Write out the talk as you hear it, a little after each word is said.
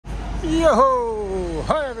Yo!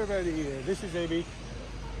 Hi everybody, this is AB.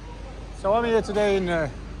 So I'm here today in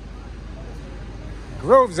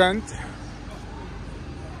Gravesend.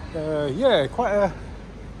 Yeah, quite a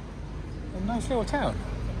nice little town.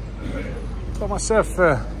 Got myself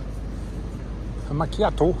a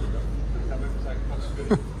macchiato.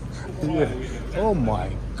 Yeah. Oh my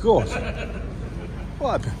god.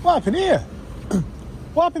 What happened here?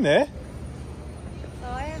 What happened there?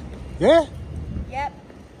 Fire? Yeah? Yep.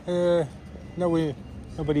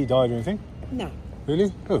 Nobody died or anything? No.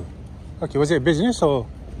 Really? Oh. Okay, was it a business or?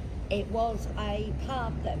 It was a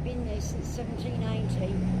pub that had been there since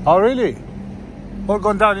 1780. Oh really? All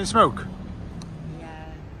gone down in smoke? Yeah.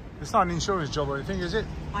 It's not an insurance job or anything, is it?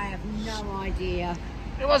 I have no idea.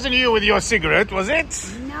 It wasn't you with your cigarette, was it?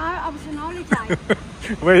 No, I was on holiday.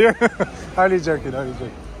 Were you? Only joking.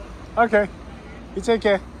 Okay, you take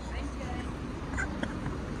care.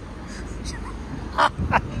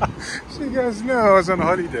 She goes, no, I was on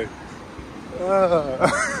holiday.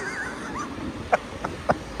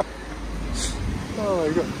 Oh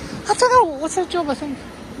my god. I don't know, what's her job, I think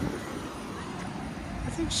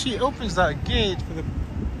she opens that gate for the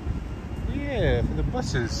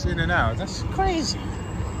buses in and out. That's crazy.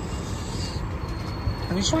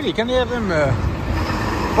 I mean, surely, can they have them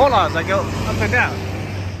bollards that go up and down?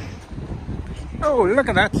 Oh, look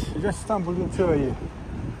at that. You just stumbled into a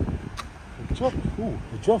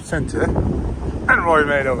job centre. And Roy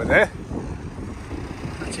made over there.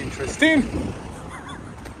 That's interesting.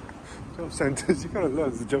 Job centres, you gotta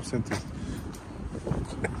learn the job centres.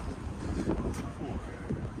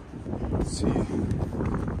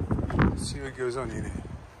 Let's see what goes on in here.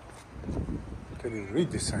 Can't even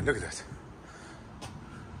read this sign, look at that.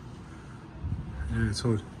 Yeah, it's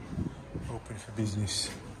all open for business.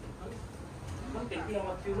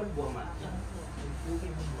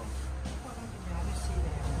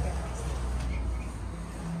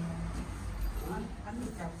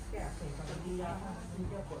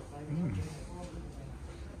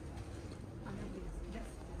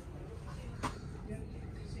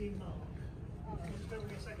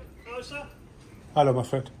 Hello, sir. Hello, my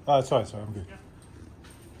friend. Sorry, I'm good. Yeah.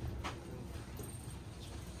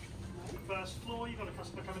 First floor, you've got a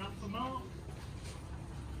customer coming up for Mark.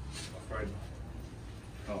 My friend,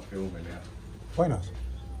 can't film in here. Why not?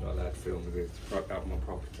 Not allowed to film with it. It's out of my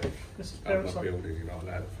property. This is Out of my Gravesend. building, you're not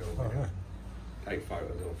allowed to film Oh, in here. right. Take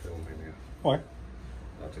photos or film in here. Why?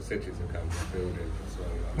 I just said you to come to the building.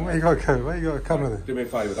 So, Where you got a camera there? do me a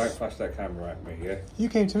favour, don't flash that camera at me, yeah? You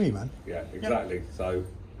came to me, man. Yeah, exactly. So,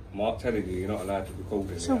 I'm telling you, you're not allowed to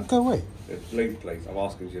record in So here. go away. Leave, please. I'm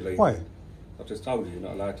asking you to leave. Why? I've just told you you're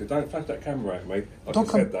not allowed to. Don't flash that camera at me. I Don't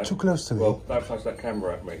just come said that. too close to me. Well, don't flash that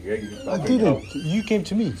camera at me, yeah? I didn't. You came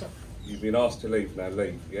to me. You've been asked to leave, now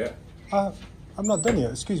leave, yeah? I'm not done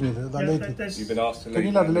yet. Excuse me, that lady. You've been asked to leave. Can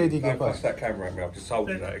you let the lady Don't get back? flash that camera at me. I've just told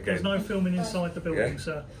you that There's again. no filming inside the building, Yeah.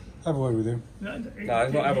 sir. Have a word with him. No,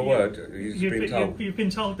 not have a word. You've been told. You've been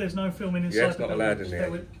told there's no filming inside Yeah, it's the not building. allowed in Stay here.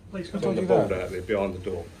 with- Please It's on told the you board that. out there behind the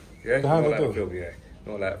door. Yeah, Behind not the allowed door? to film. Yeah,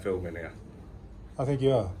 not allowed to film in here. I think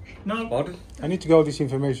you are. No. Pardon? I need to get all this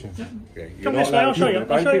information. Yeah, you're Come not this way, I'll allowed show to you.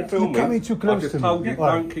 film. I'll show Don't you. keep filming. You're coming too close I just to me. told you,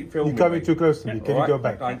 Right. don't keep filming. You're coming me. too close to me. Can you Alright? go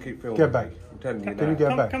back? Don't keep filming. Get back. me. I'm telling you Can you now.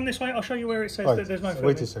 get back? Come this way, I'll show you where it says Right. that there's no filming.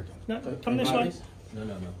 Wait a second. No, come this way. No.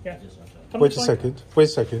 Yeah. Just one second. Come Wait this a way. second. Wait a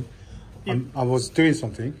second. I was doing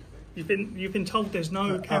something. You've been told there's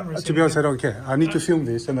no cameras. To be honest, I don't care. I need to film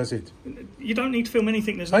this and that's it. You don't need to film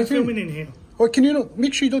anything. There's I no do. filming in here. Well, can you not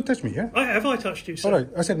make sure you don't touch me, yeah? Have I touched you, sir? All right.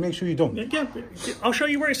 I said make sure you don't. Yeah, I'll show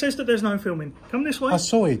you where it says that there's no filming. Come this way. I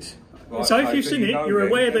saw it. Right, So if okay, you've seen it, know you're then,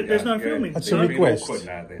 aware that there's no yeah, filming. That's You're a being request. awkward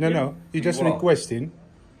now then. No. You're just You are. requesting.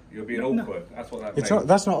 You're being awkward. That's what that It's means. not.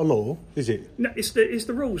 That's not a law, is it? No, it's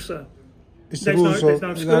the rules, sir. It's the There's no- rules. there's no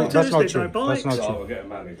of, scooters, that's not there's true. no bikes. That's So not I'll true. get a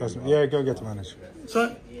manager. That's not, yeah, go get the manager.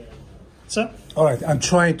 So, All right, I'm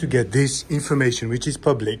trying to get this information, which is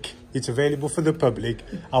public. It's available for the public.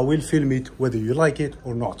 I will film it whether you like it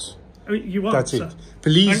or not. I mean, you are, That's sir. it.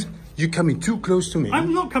 Please, you're coming too close to me.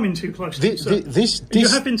 I'm not coming too close to you, This, sir. You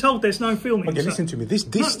have been told there's no filming, Okay, sir. listen to me. This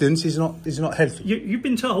distance is not healthy. You've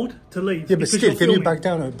been told to leave. Yeah, but because still, you're can you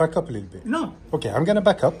filming. back up a little bit? No. Okay, I'm gonna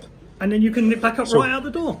back up. And then you can back up So- right out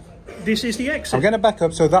the door. This is the exit. I'm gonna back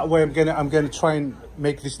up so that way I'm gonna try and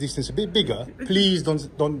make this distance a bit bigger. Please don't.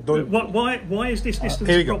 Why is this distance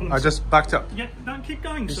Here we a go. problem? I just backed up. Yeah, don't keep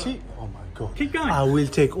going, You sir. see? Oh my god. Keep going. I will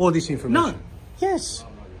take all this information. No. Yes.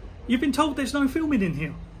 You've been told there's no filming in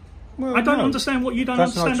here. Well, I don't no. understand what you don't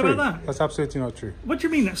That's not understand true. about that. That's absolutely not true. What do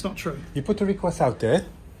you mean that's not true? You put a request out there.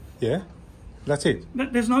 Yeah. That's it.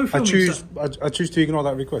 There's no I filming, choose. sir. I choose to ignore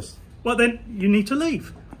that request. Well, then you need to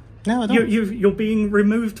leave. No, I don't. You're being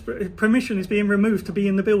removed. Permission is being removed to be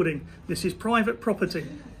in the building. This is private property.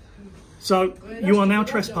 So you are now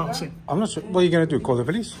trespassing. I'm not sure. What are you going to do? Call the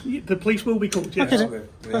police? The police will be called, yes. Okay, then.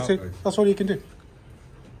 That's it. That's all you can do.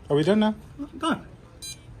 Are we done now? No.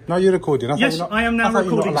 Now you're recording. Yes, I am now recording,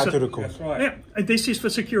 you're not allowed sir. to record. That's right. Yeah, this is for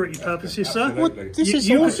security purposes, sir. What? This is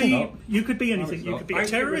You could awesome. you could be anything. You could be a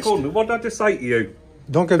terrorist. What did I just say to you?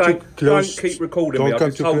 Don't come too close. Don't keep recording me. I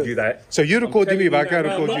just told you that. So you're recording me, but I can't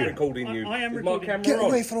I'm record not you. recording you. I am Is my recording. camera Get on?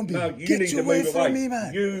 away from me. No, you Get need to away move from away. me,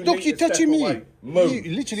 man. You Look, need you're to touching step me. away. Move.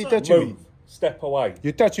 You're literally touching me. Move. Step away.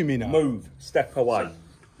 You're touching me now. Move. Step away.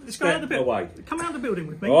 Let's go out of the Step away. building. Come out of the building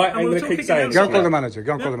with me. All right, and I'm we'll gonna talk keep again saying Go outside. and call the manager.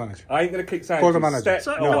 Go and call the manager. I ain't going to keep saying Call the to manager.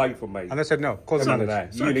 step No. away from me. And I said no. Call the So- manager.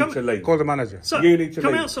 So You need come- to leave. Call the manager. So, You need to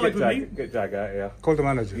come leave. outside Get with me. Jag out of here. Call the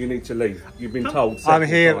manager. You need to leave. You've been Come- told I'm several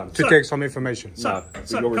here times. to take some information. So, No,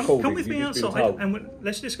 so you're recording. come with me You've just been outside told. and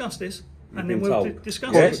let's discuss this. And then been we'll told.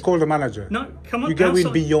 discuss Yes. this. Call the manager. No, come on You're going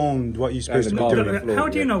outside. beyond what you're supposed to be Call the doing. manager. How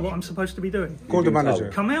do you know what I'm supposed to be doing? Call the been told. manager.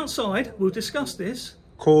 Come outside, we'll discuss this.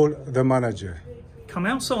 Call the manager. Come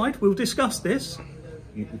outside, we'll discuss this.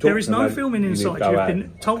 You can talk There is to no them. filming You need to inside. go You've out.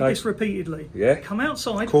 been told Okay? this repeatedly. Yeah. Come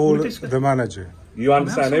outside, Call we'll discuss. the manager. You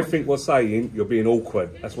understand outside. everything we're saying, you're being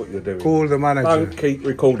awkward. That's what you're doing. Call the manager. Don't keep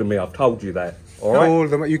recording me, I've told you that. All right? Call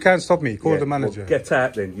the. You can't stop me. Call Yeah, the manager. well, get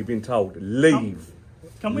out then, you've been told. Leave.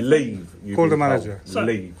 Come with me. Leave. You've Call been the told. manager. Sir.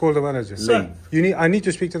 Leave. Call the manager. Leave. You need. I need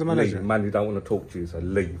to speak to the manager. Leave. Man, you don't want to talk to you, so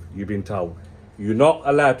leave. You've been told. You're not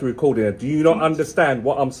allowed to record it. Do you not understand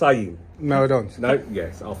what I'm saying? No, I don't. No?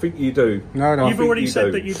 Yes, I think you do. No, no. You've already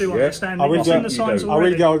said that you do Yeah? understand. I will It's in get- the signs you I will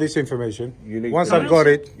already. get all this information. You need Once to I've leave. got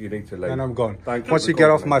it, You need to leave. then I'm gone. Don't keep Once you get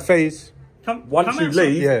off recording my me. face, Once come you outside.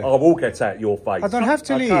 leave, Yeah. I will get out your face. I don't have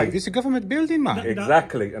to Okay. leave. It's a government building, man.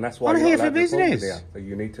 Exactly, and that's why I'm you're here not for allowed to record business. here. So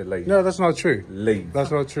you need to leave. No, that's not true. Leave.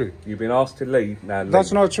 That's not true. You've been asked to leave, now leave.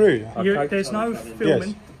 That's not true. Okay. There's no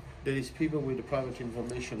filming. There is people with the private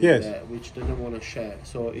information Yes. there which they don't want to share.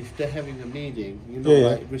 So if they're having a meeting, Yeah.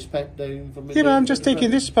 like respect their information. Yeah, but I'm just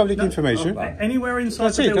taking this public information. Anywhere inside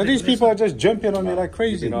That's the it. building. And these people are just jumping on me like You've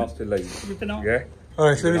crazy. been asked to leave. You've been asked. Yeah? All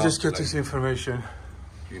right, let me You've just been get asked this information.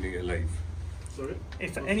 You need to leave.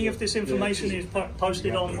 If any of this information is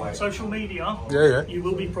posted on social media, Yeah. you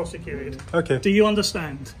will be prosecuted. Okay. Do you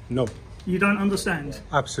understand? No, You don't understand.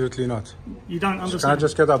 absolutely not. You don't Can I understand.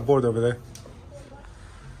 just get that board over there?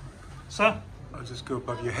 Sir? I'll just go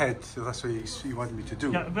above your head. So that's what you wanted me to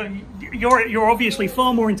do. Yeah, but you're obviously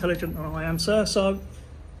far more intelligent than I am, sir. So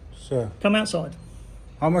Sir, come outside.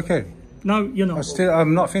 I'm okay. No, you're not.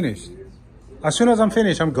 I'm not finished. As soon as I'm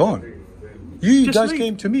finished, I'm gone. You Just guys leave.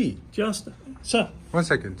 came to me. Just, sir. 1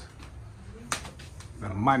 second. The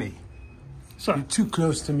money. Sir. You're too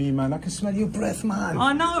close to me, man. I can smell your breath, man.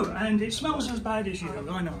 I know, and it smells as bad as you.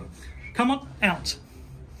 I know. Come on, out.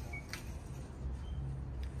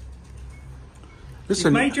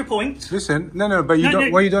 Listen, You've made your point. listen. No, but No,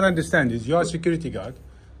 what you don't understand is you're a security guard.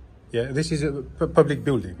 Yeah, this is a public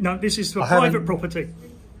building. No, this is for I haven't- private property.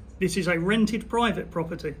 This is a rented private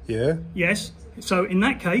property. Yeah, Yes. So in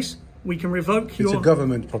that case, we can revoke it's your. a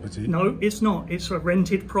government property. No, it's not. It's a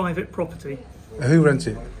rented private property. Who rents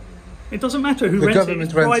it? It doesn't matter who The rents it. government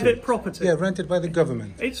It's rents private it. property. Yeah, rented by the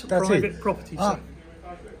government. It's That's private it. property. Ah, Sir.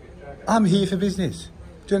 I'm here for business.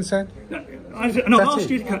 Do you understand? I've That's asked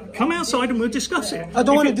it. you to come outside and we'll discuss it. I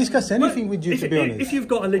don't If want to it- discuss anything with you, if, to be honest. If you've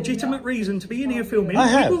got a legitimate reason to be in here filming, I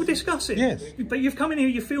have. we will discuss it. Yes. But you've come in here,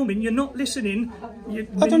 you're filming, you're not listening.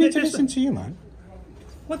 I don't need to listen to you, man.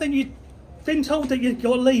 Well, then you've been told that you've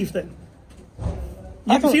got to leave then.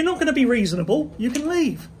 I If don't- you're not going to be reasonable, you can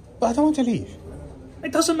leave. But I don't want to leave.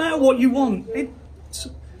 It doesn't matter what you want.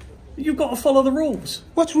 You've got to follow the rules.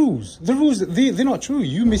 What rules? The rules, they're not true.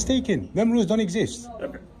 You're mistaken. Them rules don't exist.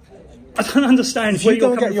 I don't understand If where you you're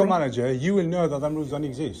go and coming get your from. manager, you will know that them rules don't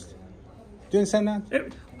exist. Do you understand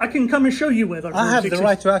that? I can come and show you where the rules I have the exist.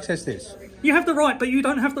 right to access this. You have the right, but you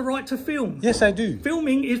don't have the right to film. Yes, I do.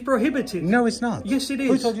 Filming is prohibited. No, it's not. Yes, it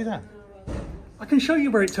Who is. told you that? I can show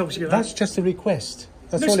you where it tells you that. That's just a request.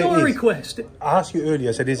 That's It's all not it a is. request. I asked you earlier,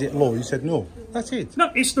 I said, is it law? You said no. That's it.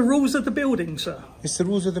 No, it's the rules of the building, sir. It's the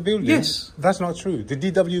rules of the building. Yes. That's not true. The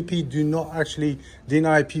DWP do not actually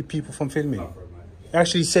deny people from filming. They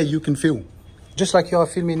actually say you can film. Just like you are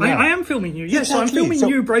filming now. I am filming you. Yes, I'm Exactly. filming So-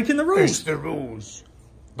 you breaking the It's rules. the rules.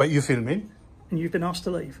 But you're filming. And you've been asked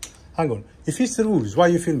to leave. Hang on. If it's the rules, why are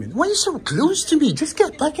you filming? Why are you so close to me? Just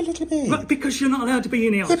get back a little bit. But because you're not allowed to be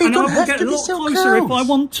in here. Yeah, but you and I don't will have get to a be lot so closer if I close.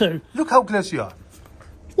 want to. Look how close you are.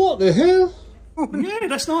 What the hell? Yeah,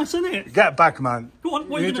 that's nice, isn't it? Get back, man. Go on,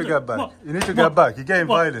 what You are need to gonna get do? back. What? You need to What? get back. You're getting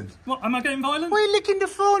What? violent. What? Am I getting violent? Why are you licking the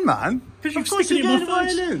phone, man? Because you're Of course sticking it you're in my getting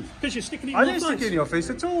face. violent. Because you're sticking it in I my didn't face. stick it in your face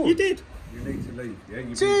at all. You did. You need to leave. Yeah, you've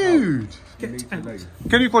been Dude. told. You need to leave.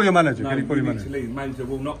 Can you call your manager? No, Can you call your need manager? to leave. Manager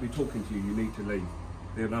will not be talking to you. You need to leave.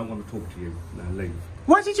 They don't want to talk to you. Now leave.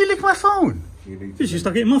 Why did you lick my phone? You need to Because you leave.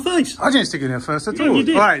 stuck it in my face. I didn't stick it in first at Yeah, all. you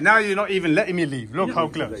did. All right, now you're not even letting me leave. Look how You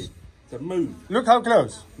need to close. leave. So move. Look how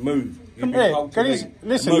close. Move. You've Hey, been told to can you leave.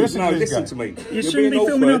 listen, Move. listen No, to this listen guy. to me. You You're shouldn't being be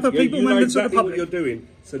filming awkward. other people, You know members of the exactly what public. you're doing.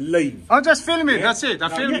 So leave. I'm just filming. Yeah? That's it. I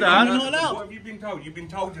No, filmed yeah, that. you're not allowed. What have you been told? You've been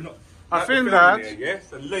told you're not. I allowed to filmed film that. Here, yes,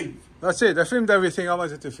 so leave. That's it. I filmed everything I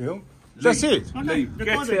wanted to film. That's Leave. it. Okay, Leave.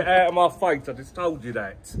 goodbye Get then. it out of my face. I just told you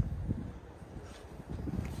that.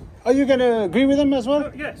 Are you going to agree with him as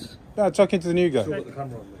well? Yes. No, talking to the new guy. Put the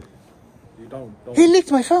camera on, mate. You don't He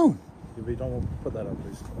licked my phone. you don't put that up,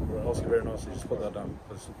 please. I'll ask you very nicely, just put that down,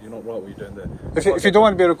 because you're not right what you're doing there. If you don't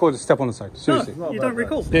want to be recorded, step on the side. Seriously. No, you don't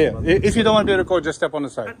record. Yeah. If you don't want to be recorded, just step on the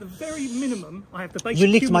side. At the very minimum, I have the basic. You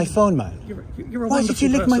licked human- my phone, man. You're a Why did wonderful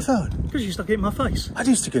you lick my person. phone? Because you stuck it in my face. I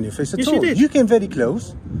didn't stick it in your face at Yes, all. you did. You came very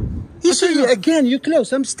close. You see, again, you're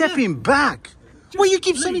close. I'm stepping back. Why you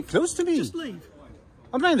keep standing leave. close to me? Just leave.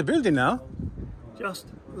 I'm not in the building now. Just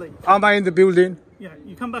leave. Am I in the building? Yeah,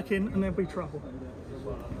 you come back in and there'll be trouble.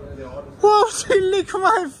 What? He licked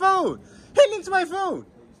my phone. He licked my phone.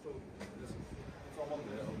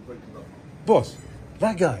 Boss,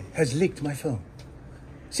 that guy has licked my phone.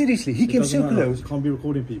 Seriously, he came so close. You can't be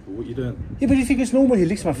recording people, what you doing? Yeah, but you think it's normal he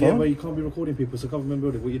licks my Yeah, phone? but you can't be recording people, it's a government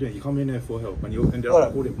building, what you doing? You come in there for help, and you end up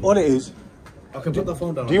recording people. All it is. I can put the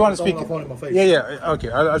phone down. Do you want to I speak? don't want the phone in my face. Yeah, yeah. Okay,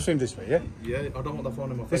 I'll film this way. Yeah, Yeah, I don't want the phone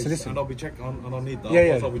in my face. Listen. And I'll be checking, and I'll need that. Yeah,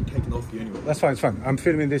 yeah. Otherwise I'll be taking off you anyway. that's fine. It's fine. I'm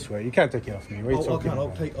filming this way. You can't take it off me. What are you talking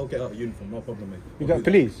about? I'll get out of uniform, no problem, mate. You got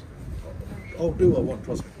police. I'll do what I want,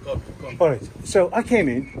 trust me. Go on. All right. So I came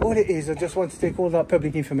in. All it is, I just want to take all that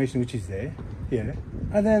public information which is there. Yeah.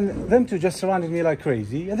 And then them two just surrounded me like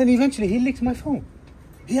crazy. And then eventually he licked my phone.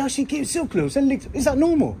 He actually came so close and licked. Is that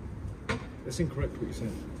normal? It's incorrect what you're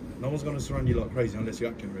saying. No one's going to surround you like crazy unless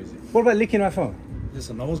you're acting crazy. What about licking my phone?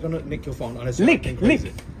 Listen, no one's going to nick your phone unless you're acting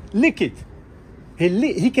crazy. Lick it.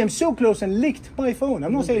 He came so close and licked my phone.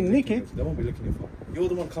 I'm not saying nick it. They won't be licking your phone. You're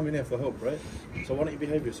the one coming here for help, right? So why don't you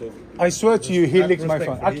behave yourself? I swear to you, he Act licked my phone.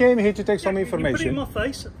 I respectfully. came here to take some You put it in information. my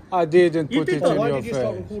face, I didn't You put did it that. in Why your did you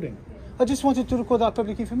start face. recording? I just wanted to record that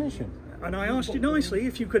public information. and I asked you nicely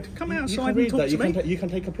if you could come You outside can and read talk that. to me. You can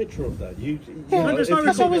take a picture of that. You Yeah, know, there's if no you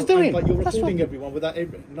That's what I was don't- doing. But you're That's recording what- everyone without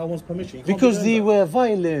no one's permission. You can't Because be they doing were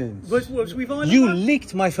violent. Was we violent? You about?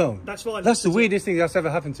 licked my phone. That's violent, That's the is it? weirdest thing that's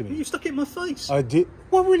ever happened to me. You stuck it in my face. I did.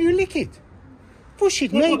 Why will you lick it? Push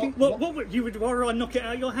it, maybe. What would you would rather I knock it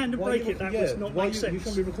out of your hand and Why break you- it? That yeah, was not why make you sense.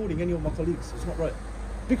 shouldn't be recording any of my colleagues. It's not right.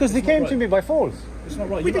 Because they It's not came right. to me by force. It's not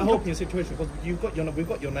right. We You're not didn't helping a situation because we've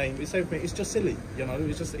got your name. It's everything. It's just silly. You know,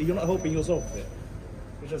 it's just you're not helping yourself here.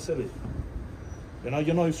 It's just silly. You know,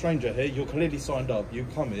 you're no stranger here. You're clearly signed up. You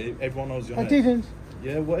come here. Everyone knows your I name. didn't.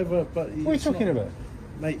 Yeah, whatever. But What are you it's talking not- about?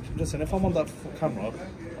 Mate, listen. If I'm on that camera,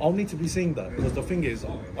 I'll need to be seeing that because the thing is,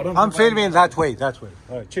 I don't. I'm filming that way, that way.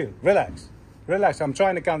 All right, chill, relax. Relax, I'm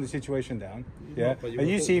trying to calm the situation down. Yeah, But and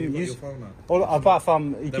you got- seem, you've got you, your phone out. all apart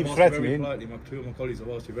from, he They've keeps asked you very threatening. politely. Two of my colleagues have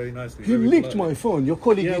asked you very nicely. You very licked politely. my phone, your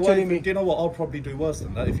colleague, Yeah, you're well, telling me. do you know what? I'll probably do worse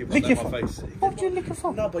than that if you put Lick that your in my phone. face. Why would you lick a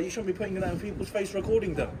phone? No, but you shouldn't be putting that in people's face,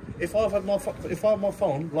 recording them. If I have my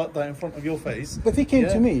phone like that in front of your face, But he came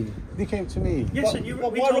yeah. to me. He came to me. Yes, But, and you.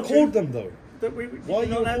 but we why told record you them though? That we, Why are you're you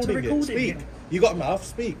not allowed to recording record it? Speak. it. You got a mouth.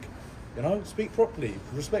 Speak. You know, speak properly,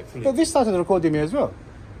 respectfully. But they started recording me as well.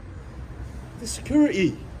 The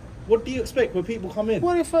security. What do you expect when people come in?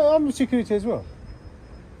 What if I'm security as well?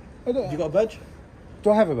 I don't, You got a badge?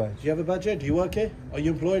 do I have a badge? Do you have a badge here? Do you work here? Are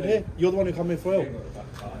you employed here? You're the one who come here for help.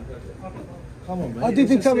 Come on, man. I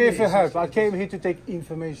didn't come here for help. I came here to take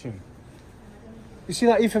information. You see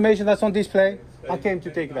that information that's on display? I came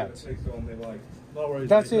to take that. No worries.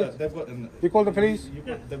 That's mate. it. They've got them. You call the police? They've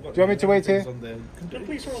got Do you want me to wait here? things on there. The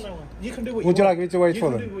police are on their way. You can do what Would you you want. like me to wait for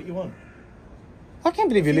You them? can do what you want. I can't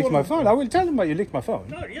believe you If you licked my want- phone. I will tell them that you licked my phone.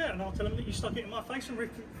 No, yeah, and I'll tell them that you stuck it in my face and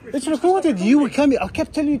It's refused to stop recorded. You were recording. coming. I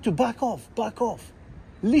kept telling you to back off, back off.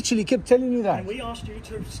 Literally kept telling you that. And we asked you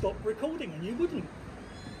to stop recording, and you wouldn't.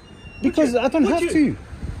 Because I don't Would have you? to.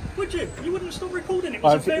 Would you? You wouldn't stop recording. It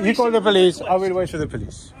was a very You call the simple police. I request. will wait for the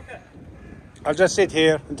police. Okay. I'll just sit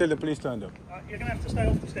here until the police turn up. You're going to have to stay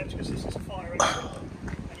off the steps because this is a fire exit.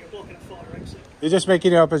 And you're blocking a fire exit. You're just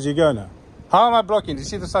making it up as you go now. How am I blocking? Do you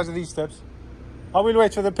see the size of these steps? I will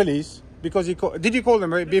wait for the police because you call. Did you call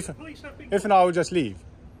them? The police have been If not, I will just leave.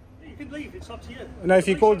 You can leave, it's up to you. No, if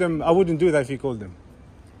you The called police them, I wouldn't do that if you called them.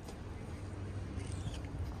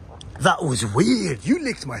 That was weird. You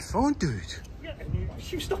licked my phone, dude. Yeah,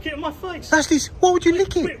 you stuck it in my face. Ashley, why would you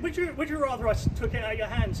lick it? Would you rather I took it out of your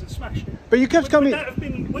hands and smashed it? But you kept coming.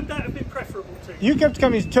 Would that have been preferable to you? You kept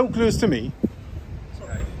coming so close to me.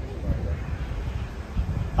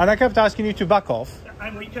 And I kept asking you to back off.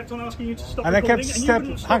 And we kept on asking you to stop And I recording.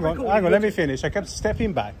 kept hang on, let me finish. I kept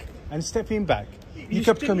stepping back and stepping back. You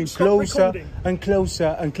kept coming stop closer recording. and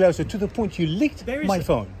closer and closer to the point you licked my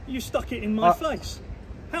phone. You stuck it in my face.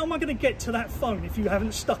 How am I going to get to that phone if you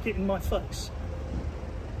haven't stuck it in my face?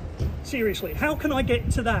 Seriously, how can I get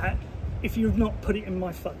to that if you've not put it in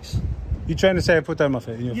my face? You're trying to say I put that in my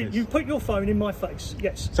face, in your face? You put your phone in my face,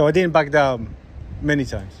 yes. So I didn't back down many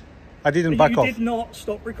times. I didn't back off. You did not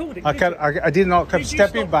stop recording. I did not keep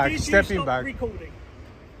stepping back. Recording?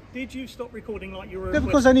 Did you stop recording like you were? Yeah,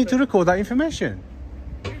 because I need to record that information.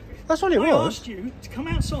 That's all it was. I asked you to come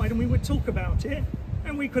outside and we would talk about it,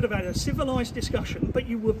 and we could have had a civilised discussion, but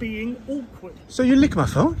you were being awkward. So you licked my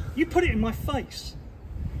phone? You put it in my face.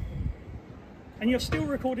 And you're still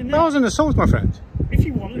recording now. That was an assault, my friend. If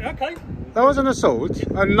you want it, okay. That was an assault,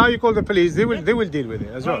 and now you call the police. They will deal with it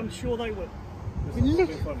as well. I'm sure they will.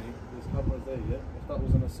 It's funny. There's cameras there, yeah. If that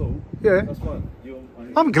was an assault, yeah, that's fine.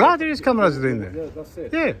 I'm glad there is cameras in there. Yeah, that's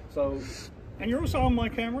it. Yeah. So. And you're also on my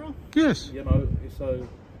camera. Yes. You know, so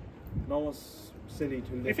no one's silly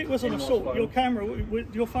to. If it was an assault,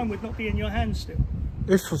 your phone would not be in your hand still.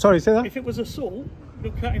 Sorry, say that. If it was assault,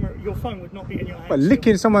 your phone would not be in your hand. But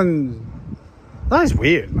licking someone, that is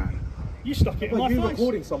weird, man. You stuck it in my face.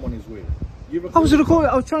 Recording someone is weird. I was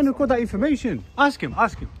trying to record that information. Ask him.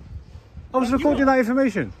 I was recording that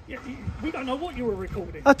information. Yeah, we don't know what you were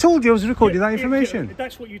recording. I told you I was recording that information.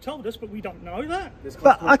 That's what you told us, but we don't know that.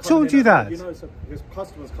 But I told you that. You know, there's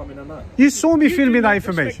customers coming and that. You saw me filming that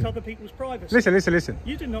information. Other people's privacy. Listen.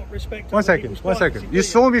 You did not respect One second. You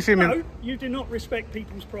saw me filming. No, you did not respect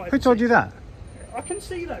people's privacy. Who told you that? I can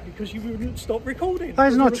see that because you wouldn't stop recording. That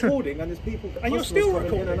is not true. And there's people. And you're still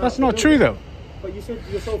recording. That's not true, though. But you said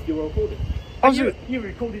yourself you were recording. You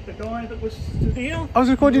recorded the guy that was here. I was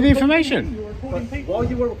recording the information. You were recording people. While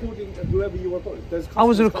you were recording whoever you were recording, I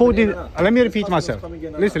was recording. Let me repeat myself.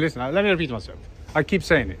 Listen. Let me repeat myself. I keep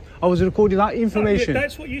saying it. I was recording that information.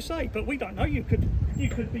 That's what you say, but we don't know. You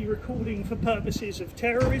could be recording for purposes of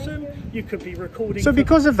terrorism. You could be recording. So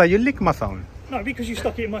because of that, you licked my phone. No, because you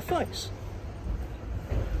stuck it in my face.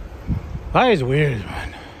 That is weird,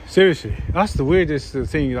 man. Seriously, that's the weirdest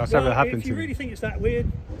thing that's ever happened to me. If you really think it's that weird,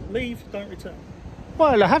 leave, don't return.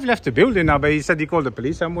 Well, I have left the building now, but he said he called the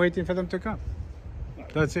police. I'm waiting for them to come.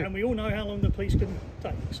 That's it. And we all know how long the police can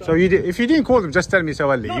take. So if you didn't call them, just tell me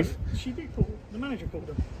so I'll leave. No, she did call. The manager called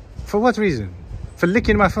them. For what reason? For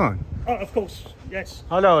licking my phone? Oh, of course, yes.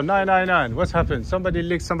 Hello, 999. What's happened? Somebody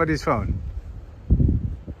licked somebody's phone.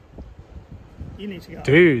 You need to go.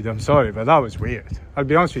 Dude, I'm sorry, but that was weird. I'll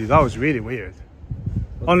be honest with you, that was really weird.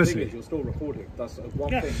 Honestly. You're still recording. That's one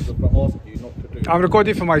thing that I asked you not to do. I'm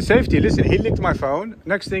recording for my safety. Listen, he licked my phone.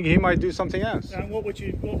 Next thing, he might do something else. And what would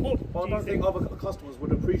you... What I don't think other customers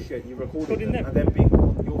would appreciate you recording Recording them and then being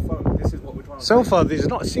on your phone. This is what we're trying to So say. far, there's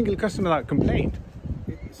not a single customer that complained.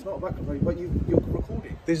 It's not about complaining, but you're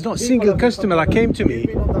recording. There's not a single customer that came to me. You've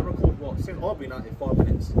been on that record, what, since I've been at it 5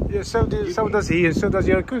 minutes. Yeah, so does he, and so does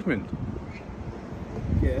your equipment.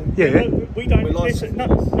 Yeah. We don't... Listen,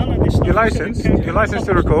 none of this stuff... Your license? Your license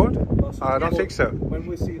to record? I don't think so. When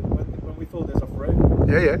we feel there's a threat...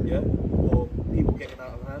 Yeah. Or people getting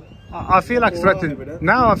out of hand... I feel like threatened.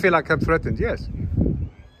 Now I feel like I'm threatened, yes.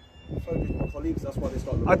 So did my colleagues, that's why they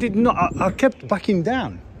started... I did not. I kept backing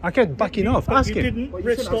down. I kept backing off. Ask him. You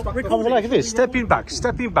didn't stop I was recording. like this, stepping back.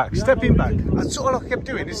 That's all I kept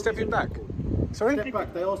doing, is stepping back. Sorry? Step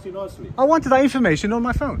back, they asked you nicely. I wanted that information on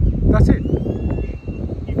my phone. That's it.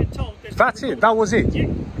 You've been told... That's it. That was it.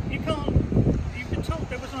 You can't... You've been told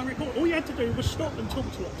there was no record. All you had to do was stop and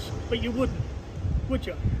talk to us. But you wouldn't. Would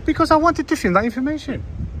you? Because I wanted to film that information.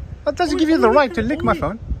 That doesn't give you the right to lick my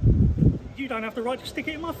phone. You don't have the right to stick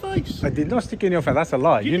it in my face. I did not stick it in your phone. That's a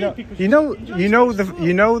lie. You know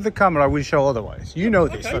the camera will show otherwise. You know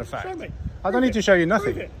this for a fact. Show me. I don't need to show you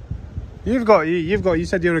nothing. You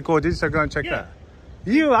said you recorded, so go and check that.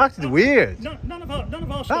 You acted weird. None of our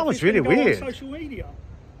stuff That was is really gonna go weird. on social media.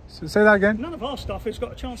 So say that again. None of our stuff has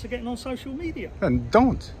got a chance of getting on social media. Then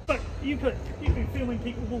don't. But you can filming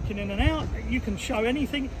people walking in and out. You can show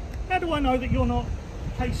anything. How do I know that you're not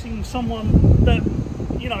casing someone that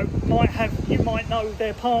you might know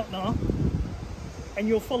their partner, and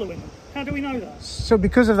you're following them? How do we know that? So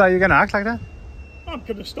because of that, you're going to act like that? I'm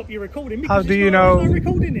going to stop you recording because How do you know? there's no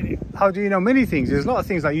recording in it. How do you know many things? There's a lot of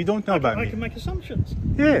things that you don't know about I me. can make assumptions.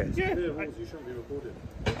 Yeah. Yeah. You shouldn't be recording.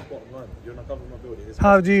 Bottom line, you're in a government building. It's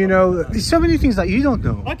How do you know? There's so many things that you don't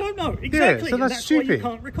know. I don't know exactly. so and that's why stupid. you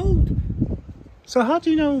can't record. So how do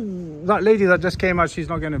you know that lady that just came out, she's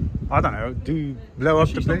not going to, I don't know, blow up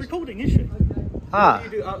the She's not place? recording, is she? Ah.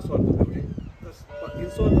 What do you do outside the building? But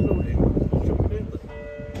inside the building, you shouldn't be doing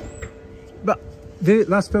that. But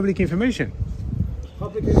that's public information.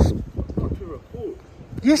 Public is not to record.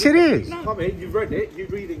 Yes, it is. Come in, you've read it, you're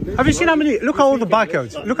reading this. Have you seen how many? Look at all the You're speaking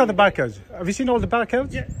barcodes. Look at the barcodes. Have you seen all the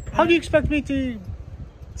barcodes? Yeah. How do you expect me to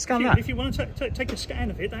scan that? If you want to take a scan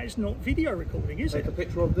of it, that is not video recording, is Take it? a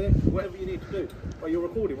picture of it, whatever you need to do. But you're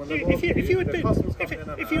recording when they're If you had the been customers coming in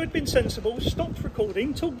and if you had been sensible, stopped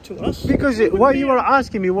recording, talked to us. Because we wouldn't what be you were able-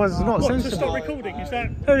 asking me was not What, to sensible. stop recording? Is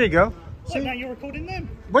that? There you go. What, now you're recording them?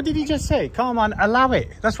 What did he just say? Come on, allow it.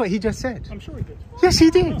 That's what he just said. I'm sure he did. Yes,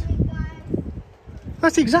 he did.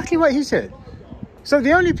 That's exactly what he said. So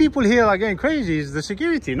the only people here are going crazy is the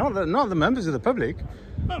security, not the members of the public.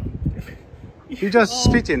 Oh, You're just are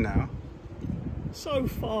spitting now. So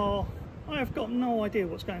far, I have got no idea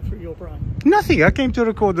what's going through your brain. Nothing. I came to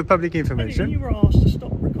record the public And information. you were asked to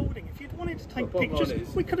stop recording. If you'd wanted to take The bottom pictures, line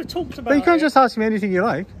is- we could have talked about But you can't it. just ask me anything you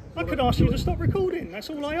like. I could ask you to stop recording. That's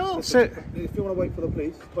all I asked. So, If you want to wait for the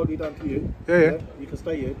police, totally down to you. Yeah. You can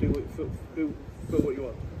stay here, do what you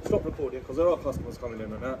want. Stop recording because there are customers coming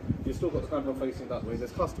in and out. You've still got the camera facing that way.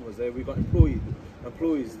 There's customers there. We've got employees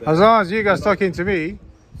there. as long as you guys talking to me,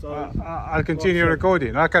 So I'll continue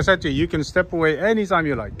recording. Like I said to you, you can step away anytime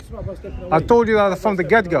you like. it's not about stepping away. I told you that It's from not the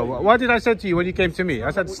about get-go. stepping away. What did I say to you when you came to me? I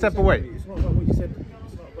said What step you said away. to me. It's not about what you said.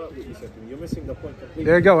 It's not about what you said to me. You're missing the point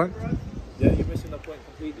completely. Yeah, go on. Yeah, you're missing the point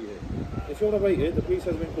completely here. If you want to wait here, the police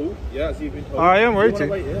has been called. Yeah, as you've been told. I am If waiting. you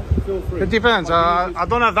want to wait here, feel free. It depends. But you need I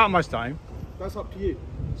don't have that much time. to- That's up to you.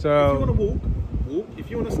 If you So, want to walk. If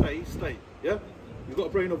you want to stay. Yeah? You've got a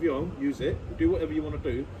brain of your own, use it. Do whatever you want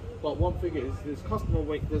to do. But one thing is, there's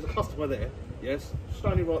a customer there, yes,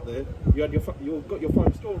 standing right there. You've got your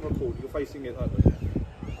phone still on record, you're facing it that way.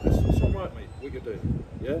 It's not right, mate, what you're doing.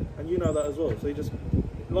 Yeah? And you know that as well. So you just,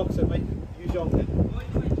 like I said, mate, use your own head.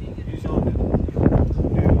 Use your own head.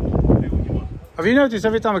 Do what you want. have you noticed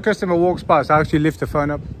every time a customer walks past, I actually lift the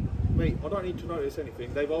phone up? Mate, I don't need to notice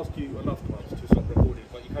anything. They've asked you enough times to stop recording,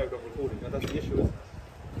 but you carried on recording, and that's the issue, isn't it?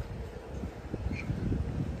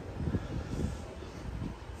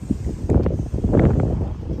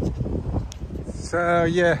 So,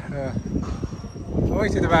 yeah, I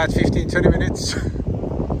waited about 15-20 minutes.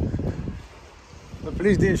 The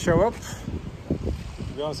police didn't show up. To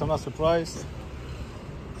be honest, I'm not surprised.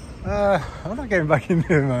 I'm not getting back in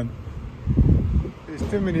there, man. There's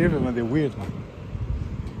too many of them and they're weird, man.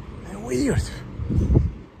 They're weird.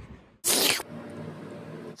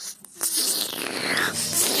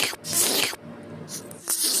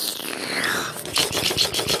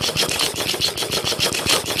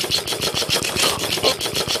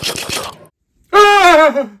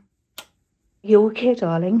 You okay,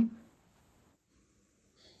 darling?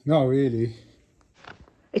 Not really.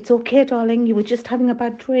 It's okay, darling. You were just having a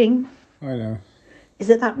bad dream. I know. Is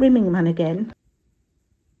it that rimming man again?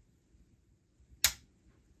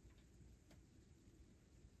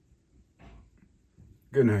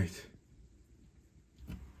 Good night.